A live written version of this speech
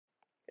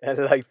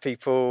Hello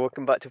people,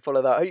 welcome back to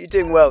Follow That. Hope you're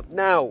doing well.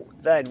 Now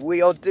then,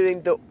 we are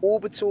doing the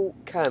orbital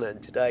cannon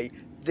today,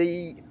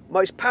 the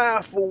most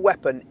powerful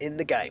weapon in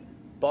the game,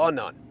 bar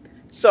none.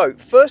 So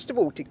first of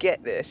all, to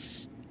get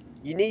this,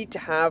 you need to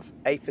have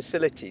a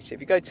facility. So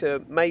if you go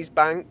to Maze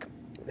Bank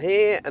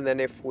here, and then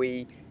if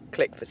we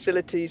click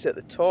facilities at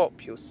the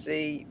top, you'll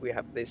see we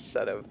have this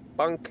set of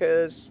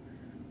bunkers,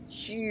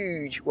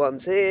 huge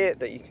ones here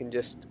that you can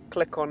just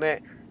click on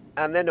it,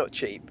 and they're not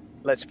cheap.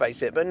 Let's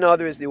face it, but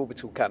neither is the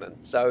orbital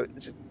cannon, so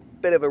it's a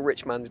bit of a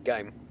rich man's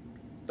game.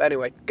 But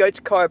anyway, go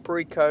to Cayo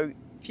Perico,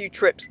 a few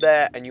trips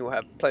there, and you'll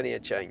have plenty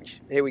of change.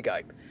 Here we go.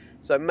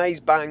 So Maze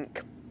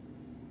Bank,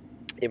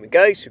 here we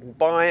go, so we can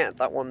buy it,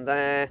 that one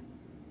there,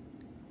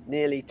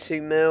 nearly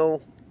 2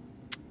 mil.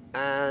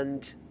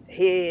 And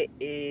here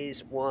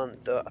is one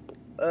that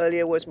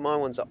earlier was, my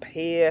one's up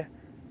here.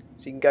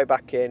 So you can go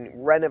back in,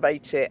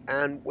 renovate it,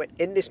 and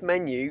in this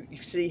menu, you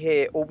see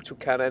here, orbital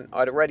cannon,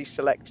 I'd already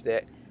selected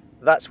it.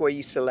 That's where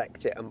you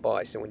select it and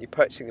buy. So when you're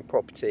purchasing the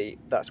property,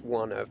 that's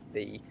one of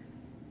the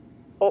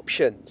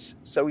options.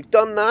 So we've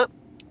done that.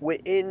 We're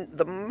in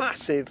the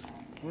massive,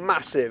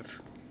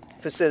 massive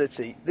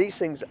facility. These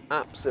things are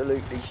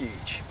absolutely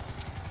huge.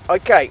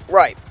 Okay,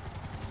 right.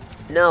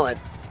 Now then,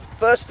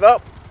 first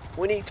up,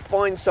 we need to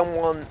find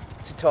someone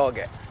to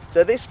target.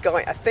 So this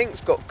guy, I think,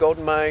 has got God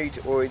mode,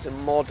 or he's a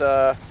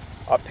modder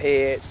up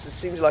here. So it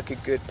seems like a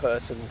good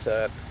person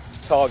to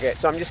target.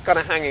 So I'm just kind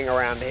of hanging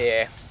around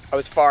here. I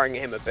was firing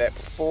at him a bit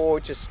before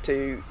just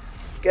to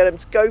get him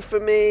to go for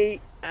me,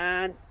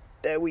 and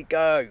there we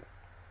go.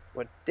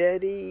 What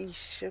did he?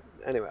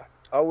 Anyway,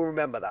 I will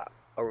remember that.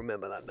 I'll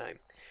remember that name.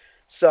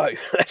 So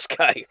let's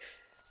go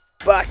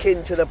back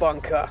into the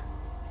bunker,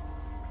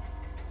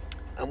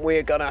 and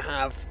we're gonna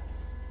have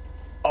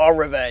our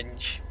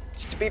revenge.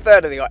 To be fair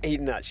to the guy, he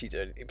didn't actually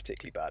do anything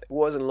particularly bad. It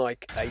wasn't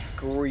like a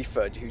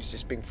griefer who's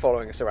just been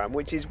following us around,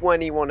 which is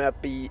when you want to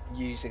be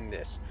using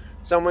this.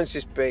 Someone's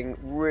just being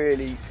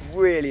really,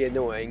 really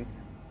annoying,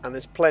 and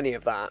there's plenty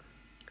of that,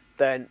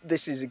 then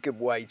this is a good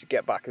way to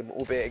get back at them,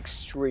 albeit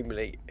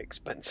extremely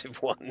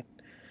expensive one.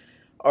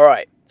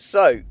 Alright,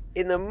 so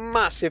in the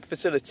massive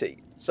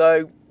facility,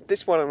 so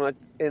this one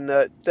in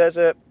the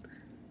desert,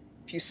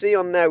 if you see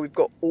on there, we've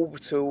got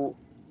orbital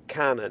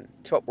cannon,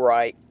 top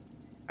right,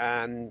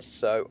 and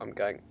so I'm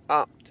going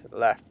up to the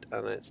left,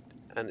 and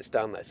it's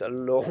down there. It's a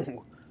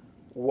long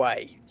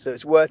way, so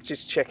it's worth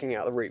just checking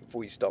out the route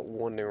before you start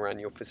wandering around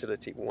your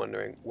facility,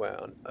 wondering where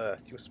on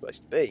earth you're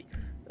supposed to be.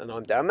 And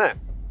I'm down there.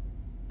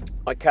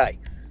 Okay,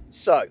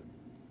 so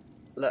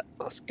let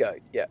us go.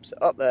 Yep, so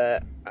up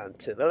there and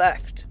to the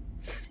left.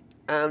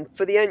 And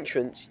for the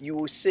entrance, you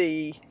will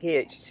see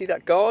here. You see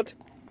that guard?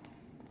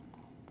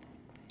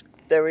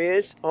 There he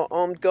is, our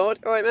armed guard.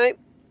 All right, mate.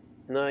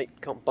 No, you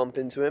can't bump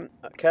into him.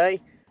 Okay.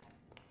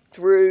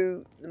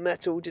 Through the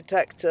metal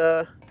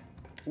detector.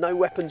 No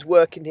weapons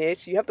working here,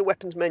 so you have the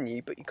weapons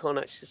menu, but you can't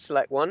actually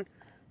select one.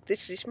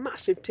 This is a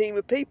massive team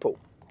of people.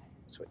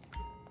 Sweet.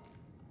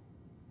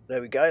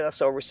 There we go,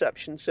 that's our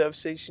reception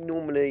services.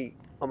 Normally,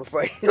 I'm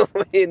afraid,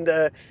 in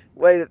the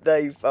way that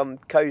they've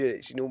coded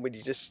it, she's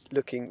normally just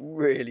looking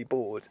really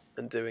bored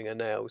and doing her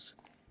nails.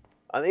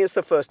 I think it's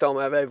the first time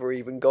I've ever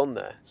even gone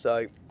there,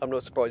 so I'm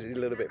not surprised she's a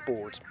little bit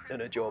bored in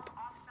her job.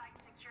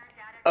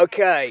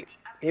 Okay,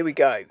 here we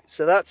go.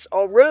 So that's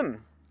our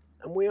room,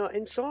 and we are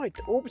inside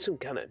the orbital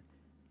cannon.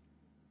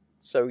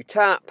 So we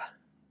tap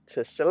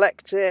to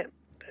select it.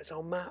 There's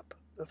our map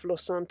of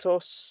Los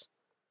Santos.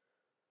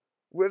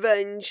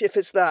 Revenge, if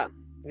it's that.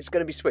 It's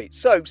going to be sweet.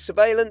 So,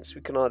 surveillance,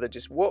 we can either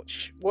just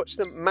watch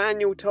them.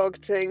 Manual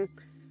targeting,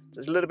 so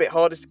it's a little bit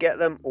harder to get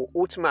them. Or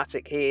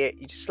automatic here,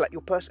 you just select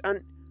your person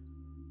and...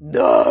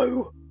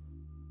 No!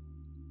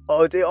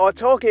 Oh dear, our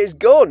target is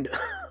gone!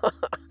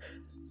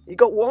 He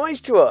got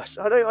wise to us.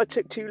 I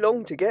took too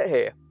long to get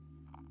here.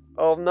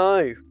 Oh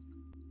no.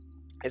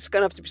 It's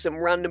going to have to be some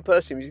random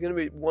person who's going to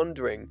be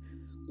wondering,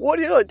 what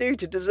did I do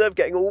to deserve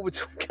getting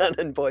orbital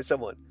cannon by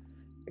someone?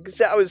 Because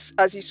that was,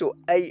 as you saw,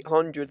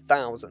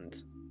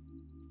 800,000.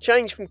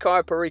 Change from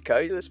Cayo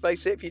Perico, let's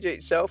face it, if you do it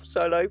yourself,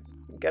 solo,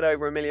 get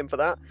over 1 million for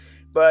that.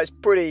 But it's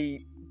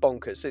pretty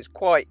bonkers, it's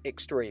quite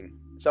extreme.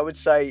 So I would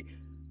say,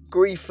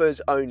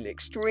 griefers only,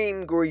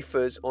 extreme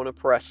griefers on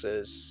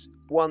oppressors.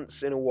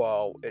 Once in a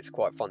while, it's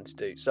quite fun to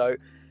do. So,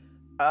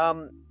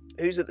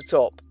 who's at the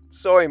top?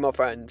 Sorry, my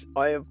friend,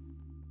 I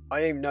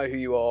don't even know who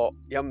you are.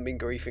 You haven't been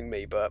griefing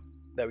me, but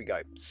there we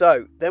go.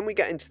 So, then we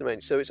get into the menu.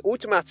 So, it's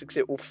automatic, so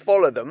it will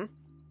follow them.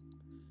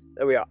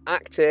 There we are,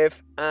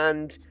 active.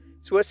 And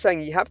it's worth saying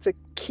you have to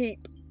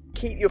keep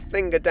your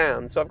finger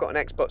down. So, I've got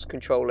an Xbox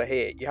controller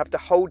here. You have to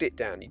hold it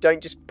down. You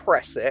don't just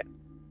press it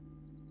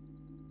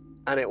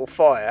and it will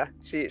fire.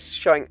 See, it's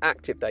showing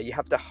active there. You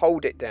have to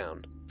hold it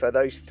down for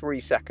those 3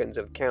 seconds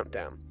of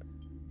countdown.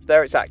 So,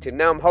 there it's active.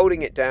 Now, I'm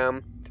holding it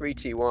down. 3,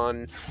 2,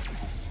 1.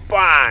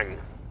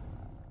 Bang!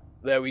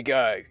 There we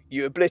go.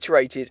 You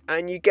obliterated,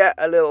 and you get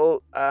a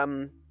little.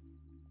 You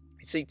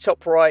see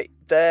top right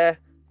there.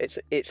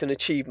 It's an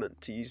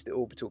achievement to use the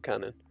orbital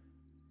cannon.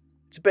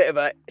 It's a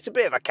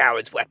bit of a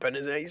coward's weapon,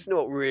 isn't it? It's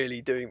not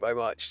really doing very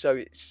much. So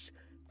it's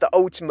the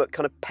ultimate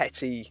kind of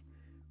petty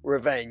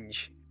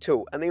revenge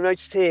tool. And you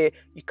notice here,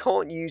 you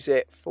can't use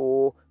it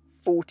for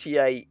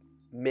 48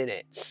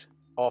 minutes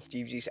after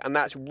you've used it. And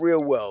that's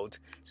real world.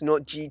 It's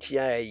not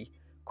GTA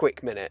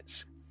quick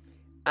minutes.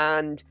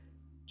 And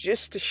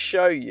just to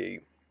show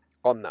you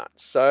on that,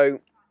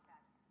 so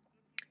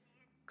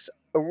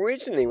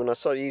originally when I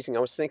started using it,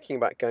 I was thinking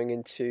about going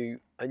into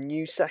a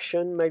new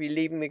session, maybe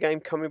leaving the game,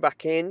 coming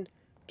back in.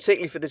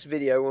 Particularly for this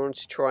video, I wanted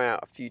to try out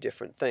a few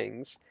different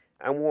things,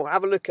 and we'll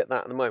have a look at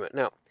that in a moment.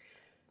 Now,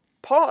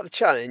 part of the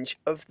challenge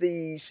of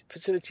these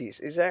facilities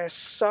is they're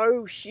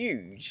so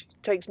huge,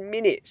 it takes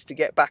minutes to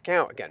get back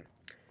out again.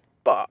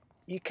 But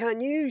you can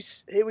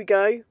use, here we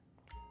go,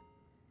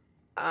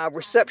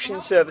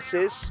 reception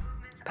services,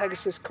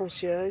 Pegasus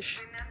Concierge.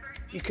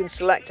 You can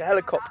select a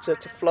helicopter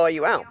to fly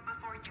you out.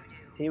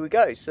 Here we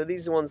go. So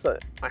these are the ones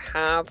that I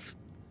have.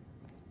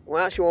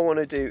 Well, actually what I want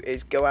to do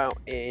is go out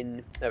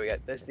in, there we go,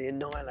 there's the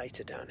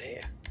Annihilator down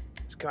here.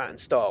 Let's go out in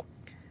style.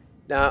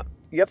 Now,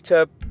 you have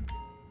to,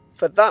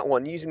 for that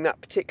one, using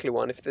that particular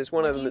one, if there's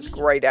one of them that's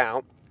greyed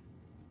out,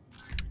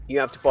 you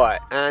have to buy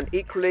it. And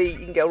equally, you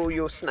can get all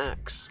your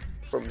snacks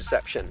from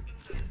reception.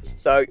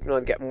 So, you can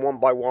either get them one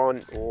by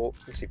one, or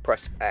you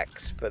press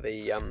X for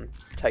the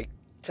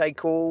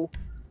take all,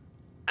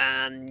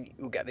 and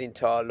you'll get the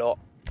entire lot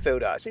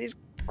filled out. So it's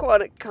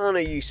quite kind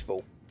of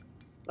useful.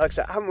 Like I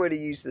said, I haven't really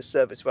used this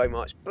service very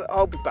much, but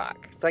I'll be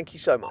back. Thank you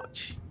so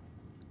much.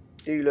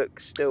 Do look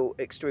still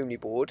extremely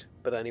bored,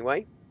 but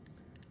anyway,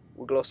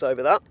 we'll gloss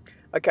over that.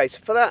 Okay, so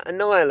for that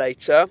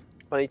Annihilator,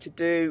 what I need to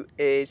do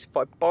is, if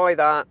I buy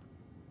that,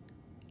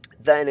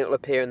 then it'll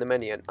appear in the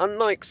menu. And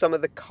unlike some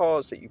of the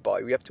cars that you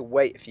buy, we have to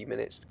wait a few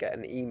minutes to get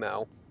an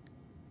email.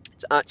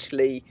 It's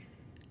actually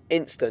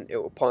instant. It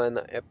will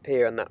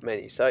appear in that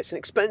menu. So it's an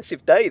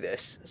expensive day,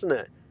 this, isn't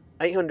it?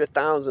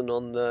 800,000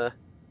 on the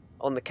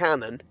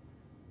Canon.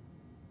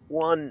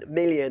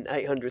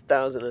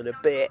 1,800,000 and a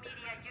bit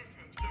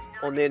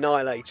on the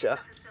Annihilator,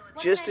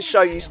 just to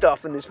show you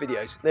stuff in this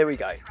video. There we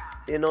go.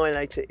 The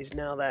Annihilator is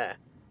now there.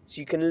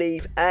 So you can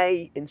leave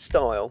A in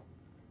style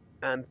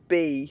and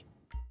B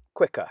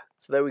quicker.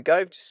 So there we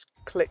go. Just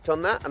clicked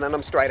on that and then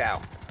I'm straight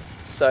out.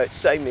 So it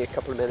saved me a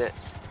couple of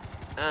minutes.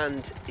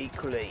 And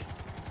equally,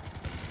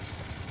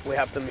 we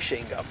have the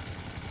machine gun,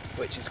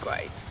 which is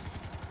great.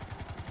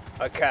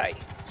 Okay,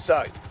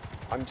 so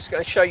I'm just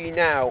going to show you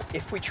now,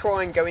 if we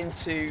try and go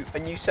into a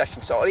new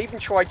session, so I'll even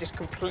try just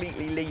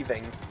completely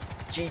leaving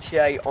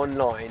GTA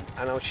Online,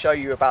 and I'll show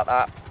you about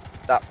that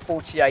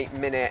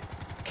 48-minute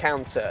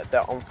counter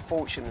that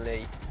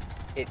unfortunately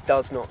it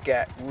does not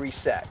get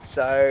reset.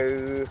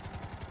 So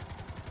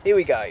here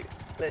we go.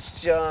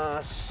 Let's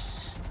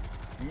just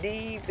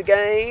leave the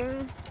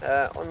game,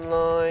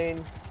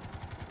 online,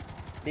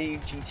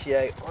 leave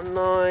GTA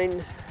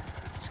Online.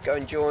 Let's go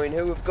and join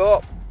who we've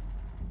got.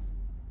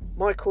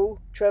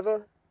 Michael,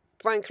 Trevor,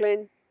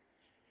 Franklin.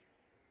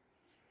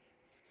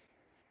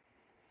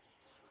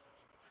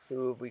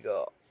 Who have we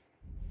got?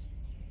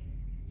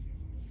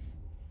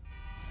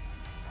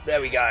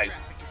 There we go.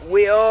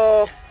 We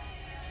are...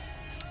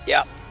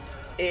 yeah,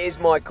 it is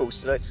Michael.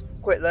 So let's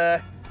quit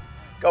there.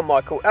 Go on,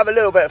 Michael. Have a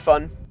little bit of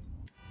fun.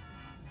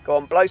 Go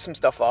on, blow some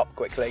stuff up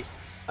quickly.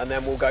 And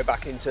then we'll go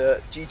back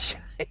into GTA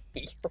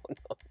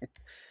Online.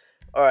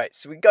 Alright,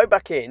 so we go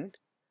back in.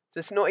 So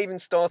it's not even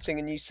starting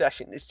a new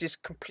session. It's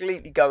just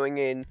completely going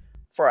in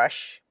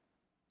fresh.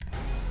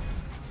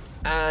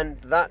 And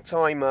that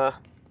timer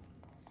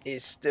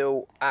is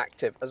still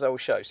active, as I will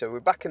show. So we're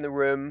back in the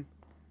room.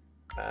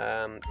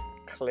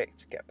 Click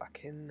to get back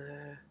in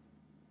there.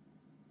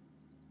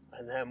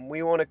 And then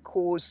we want to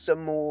cause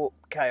some more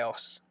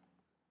chaos.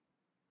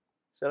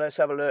 So let's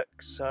have a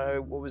look.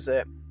 So what was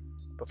it?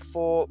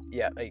 Before,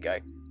 yeah, there you go.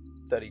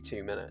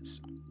 32 minutes.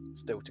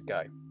 Still to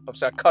go.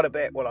 Obviously I cut a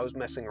bit while I was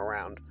messing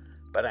around.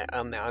 But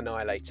I'm the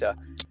Annihilator.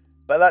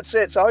 But that's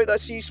it. So I hope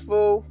that's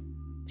useful.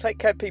 Take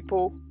care,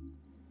 people.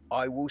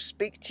 I will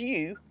speak to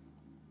you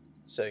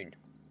soon.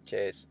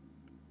 Cheers.